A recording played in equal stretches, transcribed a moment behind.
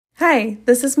Hi,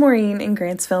 this is Maureen in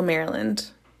Grantsville, Maryland.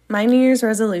 My New Year's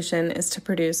resolution is to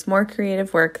produce more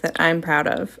creative work that I'm proud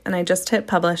of, and I just hit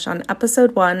publish on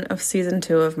episode 1 of season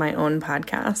 2 of my own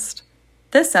podcast.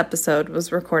 This episode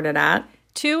was recorded at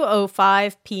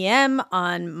 2:05 p.m.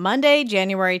 on Monday,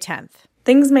 January 10th.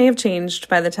 Things may have changed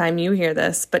by the time you hear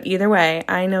this, but either way,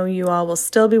 I know you all will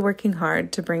still be working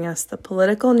hard to bring us the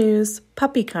political news,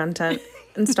 puppy content,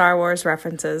 and Star Wars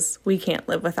references we can't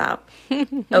live without.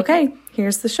 Okay,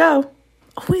 here's the show.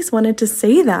 Always wanted to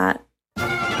say that.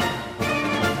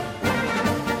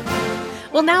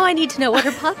 Well, now I need to know what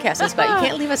her podcast is about. You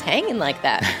can't leave us hanging like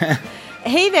that.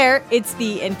 Hey there, it's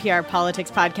the NPR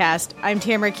Politics Podcast. I'm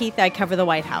Tamara Keith. I cover the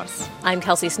White House. I'm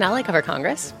Kelsey Snell. I cover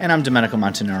Congress. And I'm Domenico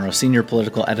Montanaro, senior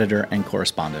political editor and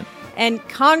correspondent. And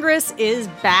Congress is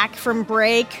back from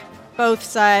break, both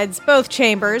sides, both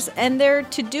chambers, and their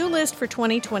to-do list for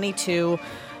 2022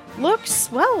 looks,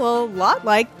 well, a lot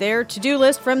like their to-do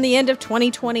list from the end of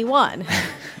 2021.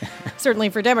 Certainly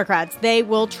for Democrats, they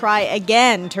will try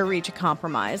again to reach a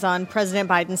compromise on President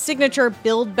Biden's signature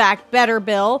Build Back Better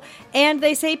bill, and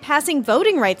they say passing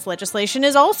voting rights legislation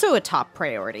is also a top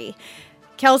priority.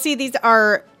 Kelsey, these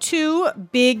are two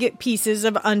big pieces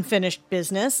of unfinished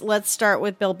business. Let's start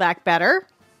with Build Back Better.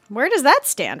 Where does that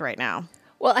stand right now?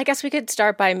 Well, I guess we could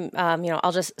start by,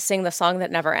 I'll just sing the song that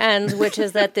never ends, which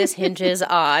is that this hinges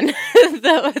on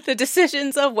the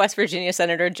decisions of West Virginia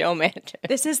Senator Joe Manchin.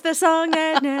 This is the song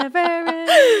that never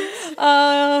ends.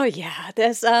 Oh, yeah.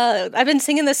 I've been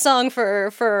singing this song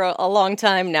for a long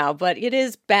time now, but it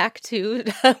is back to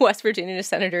West Virginia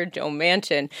Senator Joe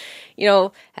Manchin. You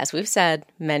know, as we've said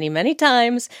many, many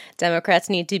times, Democrats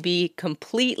need to be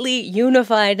completely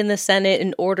unified in the Senate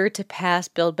in order to pass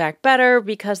Build Back Better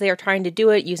because they are trying to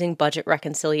do it using budget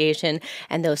reconciliation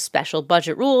and those special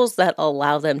budget rules that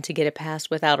allow them to get it passed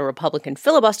without a Republican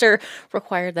filibuster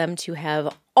require them to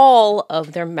have all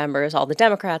of their members, all the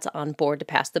Democrats, on board to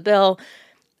pass the bill.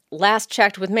 Last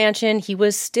checked with Manchin, he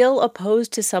was still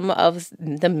opposed to some of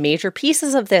the major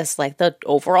pieces of this, like the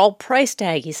overall price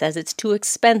tag. He says it's too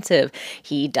expensive.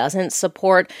 He doesn't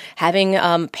support having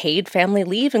paid family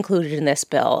leave included in this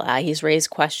bill. He's raised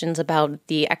questions about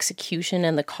the execution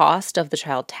and the cost of the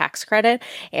child tax credit.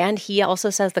 And he also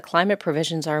says the climate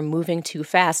provisions are moving too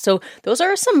fast. So those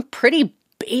are some pretty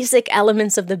basic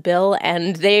elements of the bill,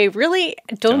 and they really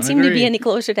don't seem to be any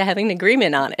closer to having an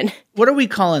agreement on it. What are we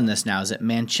calling this now? Is it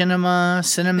Manchinima,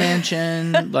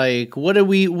 Cinemanchin? Like, what do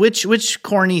we? Which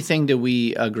corny thing do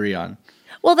we agree on?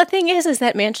 Well, the thing is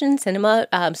that Manchin, Sinema,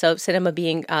 so Sinema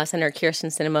being Senator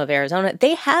Kyrsten Sinema of Arizona,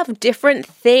 they have different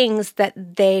things that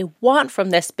they want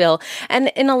from this bill.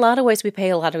 And in a lot of ways, we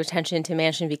pay a lot of attention to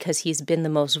Manchin because he's been the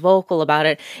most vocal about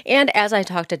it. And as I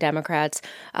talk to Democrats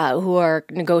who are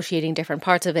negotiating different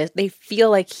parts of it, they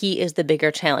feel like he is the bigger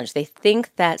challenge. They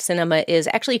think that Sinema is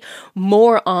actually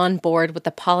more on board with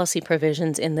the policy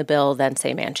provisions in the bill than,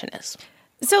 say, Manchin is.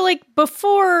 So,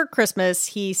 before Christmas,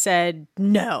 he said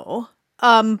no.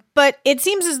 But it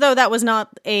seems as though that was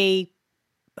not a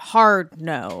hard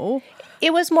no.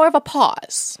 It was more of a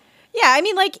pause. Yeah,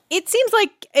 it seems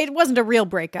like it wasn't a real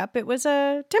breakup. It was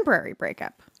a temporary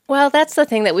breakup. Well, that's the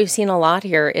thing that we've seen a lot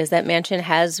here is that Manchin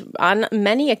has, on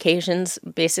many occasions,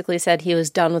 basically said he was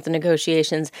done with the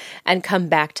negotiations and come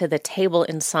back to the table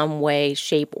in some way,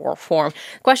 shape, or form.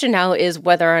 The question now is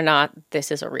whether or not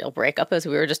this is a real breakup, as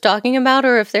we were just talking about,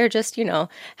 or if they're just,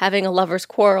 having a lover's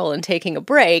quarrel and taking a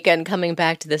break and coming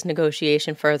back to this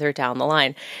negotiation further down the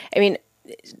line.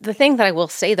 The thing that I will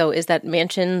say, though, is that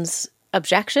Manchin's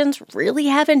objections really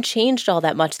haven't changed all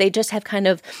that much. They just have kind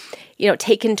of,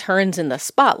 taken turns in the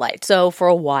spotlight. So for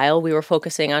a while, we were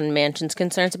focusing on Manchin's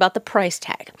concerns about the price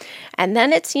tag. And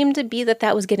then it seemed to be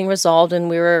that was getting resolved, and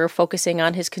we were focusing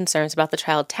on his concerns about the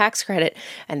child tax credit.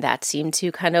 And that seemed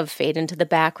to kind of fade into the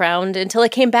background until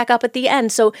it came back up at the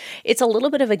end. So it's a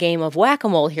little bit of a game of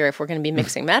whack-a-mole here if we're going to be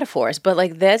mixing metaphors.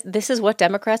 But this is what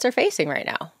Democrats are facing right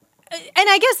now. And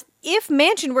I guess if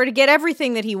Manchin were to get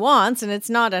everything that he wants, and it's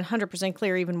not 100%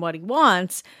 clear even what he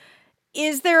wants,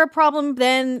 is there a problem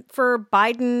then for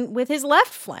Biden with his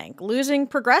left flank, losing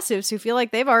progressives who feel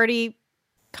like they've already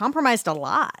compromised a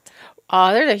lot?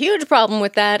 There's a huge problem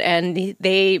with that, and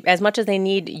they, as much as they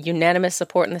need unanimous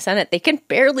support in the Senate, they can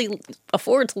barely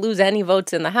afford to lose any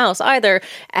votes in the House either.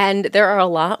 And there are a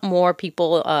lot more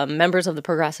people, members of the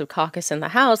Progressive Caucus in the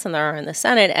House than there are in the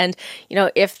Senate. And,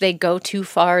 if they go too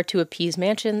far to appease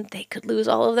Manchin, they could lose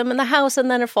all of them in the House, and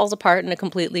then it falls apart in a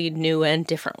completely new and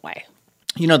different way.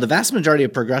 The vast majority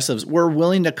of progressives were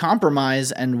willing to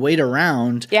compromise and wait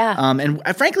around. Yeah. And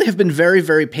frankly have been very,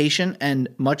 very patient and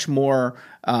much more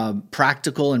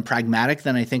practical and pragmatic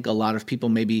than I think a lot of people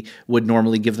maybe would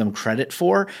normally give them credit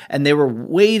for. And they were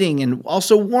waiting and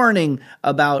also warning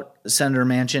about Senator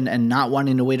Manchin and not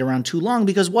wanting to wait around too long,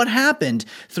 because what happened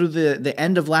through the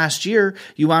end of last year,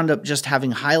 you wound up just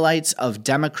having highlights of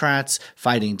Democrats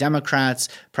fighting Democrats,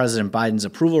 President Biden's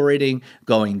approval rating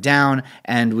going down,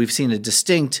 and we've seen a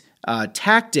distinct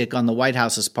tactic on the White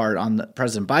House's part, on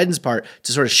President Biden's part,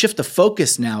 to sort of shift the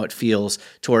focus now, it feels,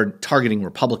 toward targeting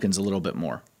Republicans a little bit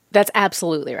more. That's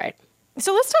absolutely right.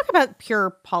 So let's talk about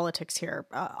pure politics here.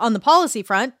 On the policy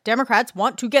front, Democrats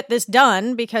want to get this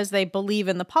done because they believe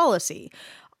in the policy.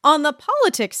 On the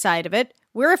politics side of it,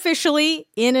 we're officially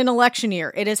in an election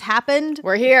year. It has happened.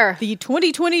 We're here. The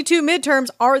 2022 midterms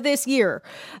are this year.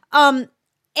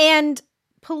 And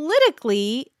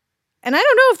politically, and I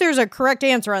don't know if there's a correct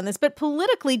answer on this, but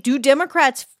politically, do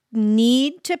Democrats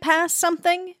need to pass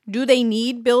something? Do they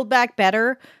need Build Back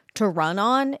Better to run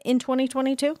on in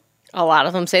 2022? A lot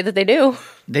of them say that they do.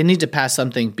 They need to pass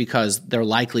something because they're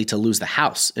likely to lose the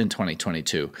House in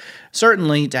 2022.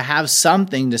 Certainly, to have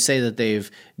something to say that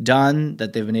they've done,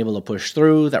 that they've been able to push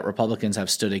through, that Republicans have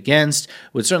stood against,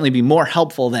 would certainly be more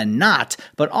helpful than not,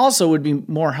 but also would be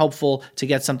more helpful to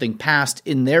get something passed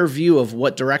in their view of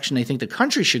what direction they think the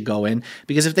country should go in.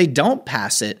 Because if they don't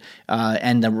pass it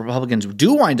and the Republicans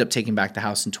do wind up taking back the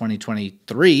House in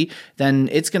 2023, then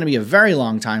it's going to be a very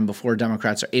long time before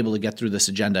Democrats are able to get through this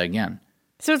agenda again.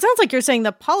 So it sounds like you're saying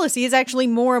the policy is actually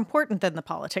more important than the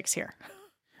politics here.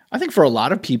 I think for a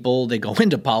lot of people, they go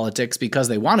into politics because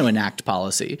they want to enact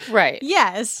policy. Right.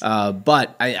 Yes.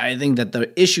 But I think that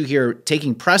the issue here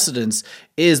taking precedence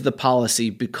is the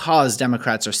policy, because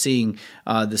Democrats are seeing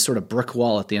this sort of brick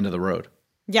wall at the end of the road.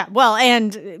 Yeah, well,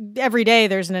 and every day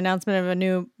there's an announcement of a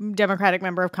new Democratic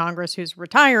member of Congress who's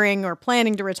retiring or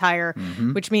planning to retire,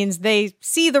 which means they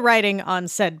see the writing on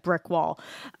said brick wall.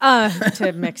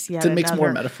 To mix yet to mix another.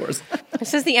 more metaphors.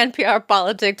 This is the NPR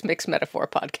Politics Mixed Metaphor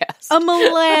podcast. A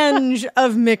melange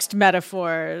of mixed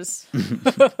metaphors.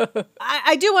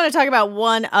 I do want to talk about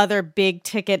one other big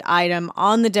ticket item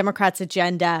on the Democrats'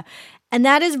 agenda, and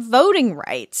that is voting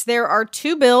rights. There are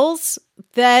two bills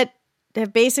that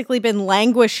have basically been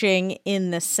languishing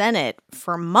in the Senate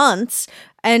for months,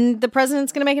 and the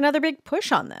president's going to make another big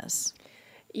push on this.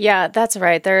 Yeah, that's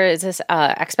right. There is this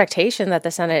expectation that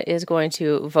the Senate is going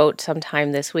to vote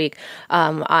sometime this week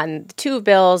on two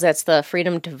bills. That's the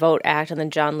Freedom to Vote Act and the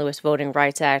John Lewis Voting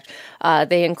Rights Act.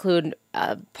 They include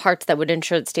parts that would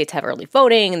ensure that states have early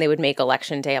voting, and they would make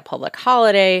Election Day a public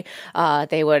holiday.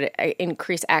 They would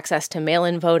increase access to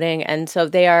mail-in voting. And so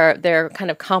they're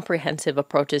kind of comprehensive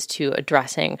approaches to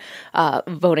addressing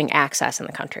voting access in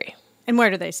the country. And where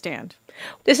do they stand?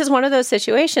 This is one of those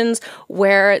situations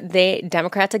where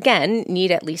Democrats, again, need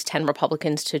at least 10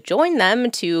 Republicans to join them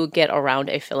to get around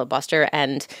a filibuster.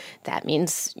 And that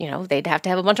means, they'd have to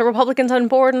have a bunch of Republicans on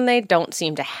board, and they don't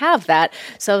seem to have that.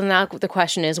 So now the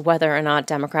question is whether or not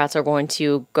Democrats are going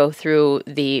to go through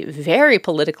the very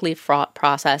politically fraught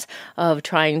process of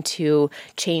trying to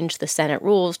change the Senate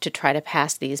rules to try to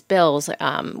pass these bills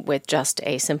with just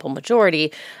a simple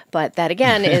majority. But that,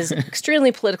 again, is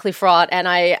extremely politically fraught. And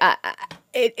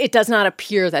it does not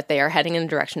appear that they are heading in the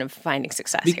direction of finding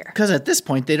success here. Because at this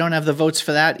point, they don't have the votes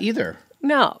for that either.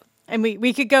 No. And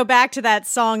we could go back to that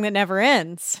song that never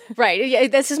ends. Right. Yeah,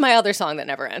 this is my other song that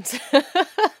never ends. All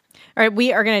right,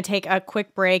 we are going to take a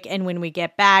quick break, and when we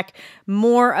get back,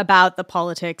 more about the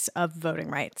politics of voting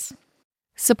rights.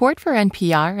 Support for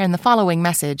NPR and the following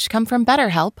message come from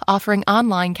BetterHelp, offering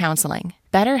online counseling.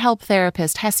 BetterHelp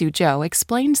therapist Hesu Joe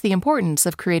explains the importance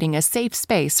of creating a safe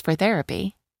space for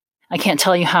therapy. I can't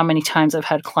tell you how many times I've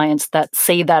had clients that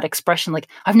say that expression, like,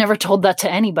 I've never told that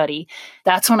to anybody.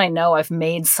 That's when I know I've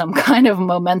made some kind of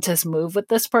momentous move with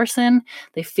this person.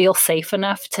 They feel safe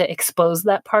enough to expose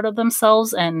that part of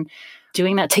themselves, and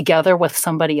doing that together with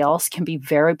somebody else can be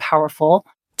very powerful.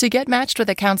 To get matched with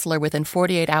a counselor within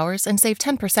 48 hours and save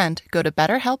 10%, go to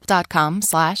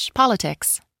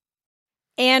betterhelp.com/politics.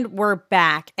 And we're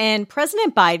back. And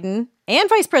President Biden and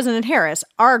Vice President Harris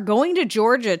are going to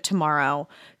Georgia tomorrow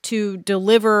to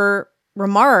deliver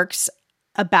remarks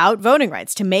about voting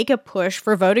rights, to make a push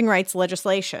for voting rights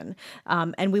legislation.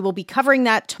 And we will be covering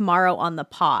that tomorrow on the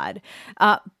pod.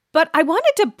 But I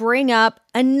wanted to bring up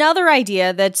another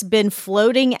idea that's been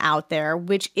floating out there,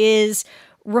 which is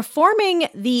reforming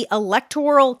the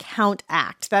Electoral Count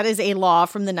Act. That is a law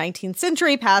from the 19th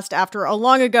century, passed after a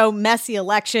long ago messy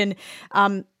election,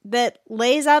 that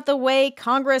lays out the way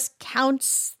Congress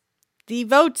counts the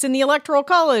votes in the Electoral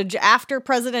College after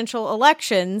presidential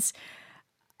elections.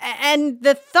 And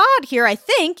the thought here, I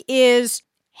think, is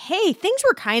hey, things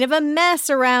were kind of a mess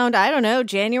around, I don't know,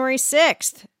 January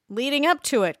 6th. Leading up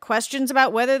to it, questions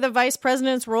about whether the vice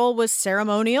president's role was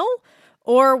ceremonial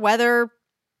or whether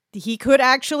he could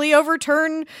actually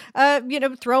overturn,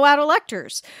 throw out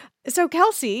electors. So,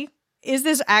 Kelsey, is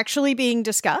this actually being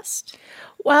discussed?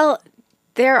 Well,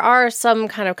 there are some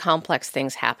kind of complex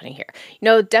things happening here. You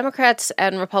know, Democrats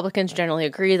and Republicans generally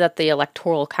agree that the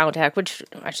Electoral Count Act, which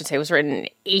I should say was written in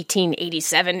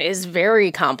 1887, is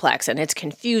very complex and it's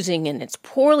confusing and it's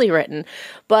poorly written.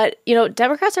 But, you know,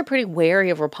 Democrats are pretty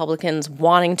wary of Republicans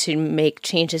wanting to make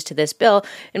changes to this bill,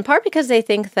 in part because they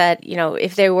think that, you know,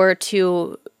 if they were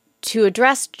to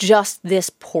address just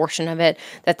this portion of it,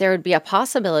 that there would be a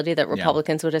possibility that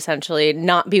Republicans would essentially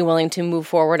not be willing to move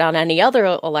forward on any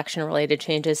other election-related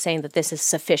changes, saying that this is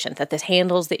sufficient, that this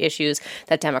handles the issues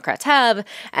that Democrats have,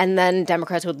 and then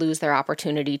Democrats would lose their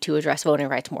opportunity to address voting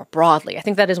rights more broadly. I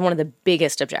think that is one of the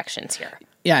biggest objections here.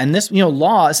 Yeah, and this,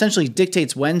 law essentially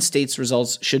dictates when states'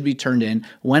 results should be turned in,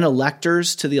 when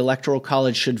electors to the Electoral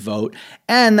College should vote,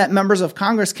 and that members of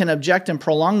Congress can object and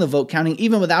prolong the vote counting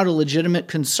even without a legitimate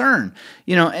concern.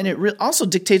 And it also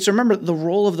dictates, remember, the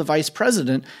role of the vice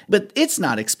president, but it's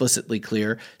not explicitly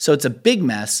clear, so it's a big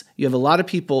mess. You have a lot of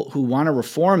people who want to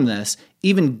reform this.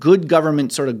 Even good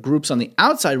government sort of groups on the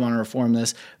outside want to reform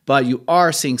this, but you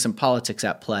are seeing some politics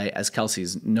at play, as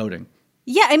Kelsey's noting.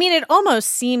 Yeah, I mean, it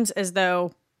almost seems as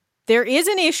though there is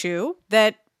an issue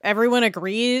that everyone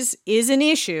agrees is an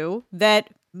issue that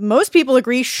most people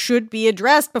agree should be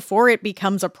addressed before it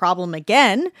becomes a problem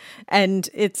again. And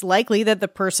it's likely that the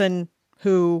person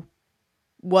who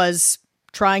was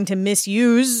trying to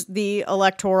misuse the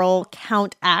Electoral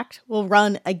Count Act will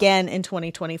run again in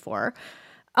 2024.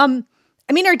 I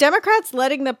mean, are Democrats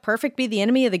letting the perfect be the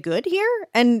enemy of the good here?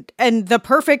 And the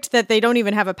perfect that they don't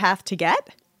even have a path to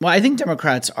get? Well, I think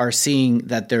Democrats are seeing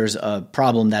that there's a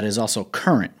problem that is also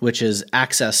current, which is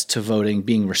access to voting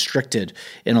being restricted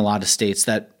in a lot of states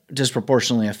that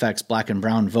disproportionately affects Black and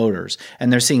brown voters.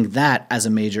 And they're seeing that as a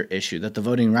major issue, that the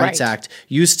Voting Rights Act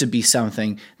used to be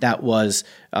something that was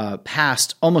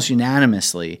passed almost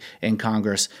unanimously in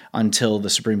Congress until the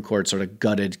Supreme Court sort of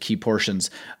gutted key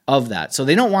portions of that. So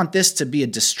they don't want this to be a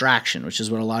distraction, which is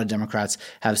what a lot of Democrats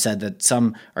have said, that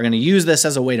some are going to use this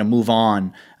as a way to move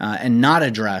on and not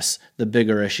address the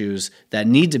bigger issues that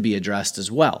need to be addressed as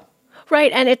well.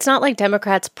 Right, and it's not like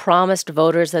Democrats promised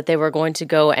voters that they were going to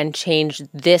go and change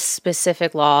this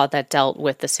specific law that dealt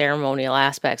with the ceremonial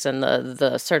aspects and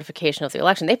the certification of the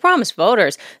election. They promised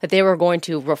voters that they were going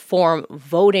to reform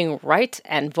voting rights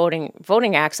and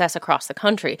voting access across the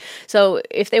country. So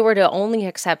if they were to only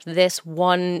accept this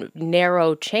one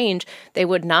narrow change, they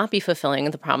would not be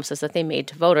fulfilling the promises that they made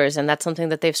to voters, and that's something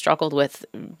that they've struggled with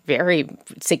very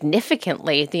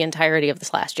significantly the entirety of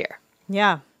this last year.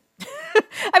 Yeah.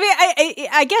 I mean,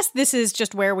 I guess this is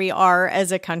just where we are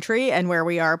as a country and where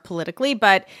we are politically.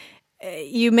 But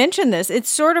you mentioned this. It's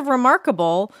sort of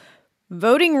remarkable.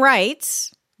 Voting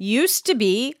rights used to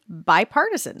be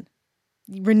bipartisan.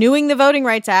 Renewing the Voting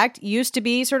Rights Act used to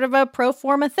be sort of a pro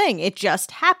forma thing. It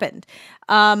just happened.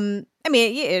 I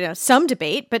mean, some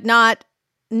debate, but not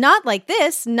like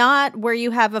this, not where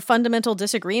you have a fundamental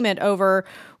disagreement over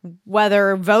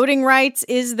whether voting rights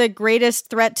is the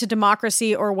greatest threat to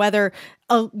democracy or whether,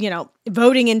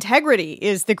 voting integrity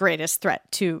is the greatest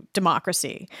threat to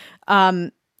democracy.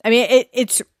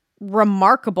 It's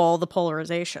remarkable, the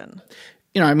polarization.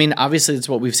 Obviously it's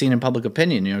what we've seen in public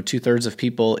opinion. 2/3 of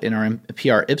people in our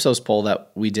PR Ipsos poll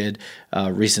that we did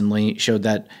recently showed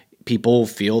that people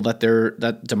feel that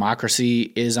that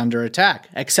democracy is under attack,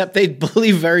 except they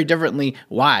believe very differently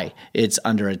why it's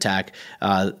under attack.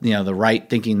 The right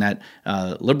thinking that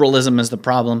liberalism is the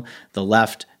problem, the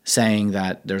left saying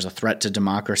that there's a threat to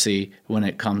democracy when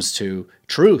it comes to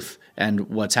truth and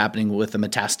what's happening with the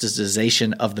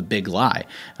metastasization of the big lie,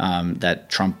 that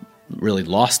Trump really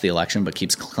lost the election but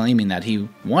keeps claiming that he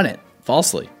won it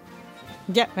falsely.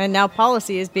 Yeah, and now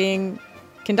policy is being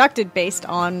conducted based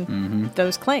on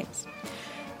those claims.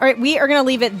 All right, we are going to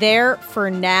leave it there for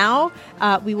now.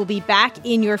 We will be back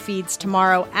in your feeds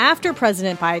tomorrow after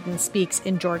President Biden speaks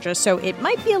in Georgia, so it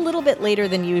might be a little bit later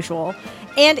than usual.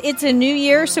 And it's a new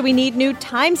year, so we need new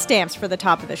timestamps for the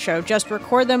top of the show. Just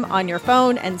record them on your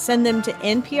phone and send them to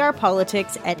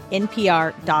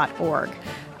nprpolitics@npr.org.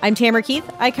 I'm Tamara Keith.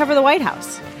 I cover the White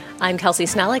House. I'm Kelsey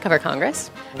Snell. I cover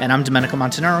Congress. And I'm Domenico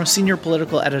Montanaro, senior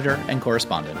political editor and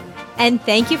correspondent. And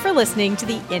thank you for listening to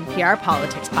the NPR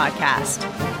Politics Podcast.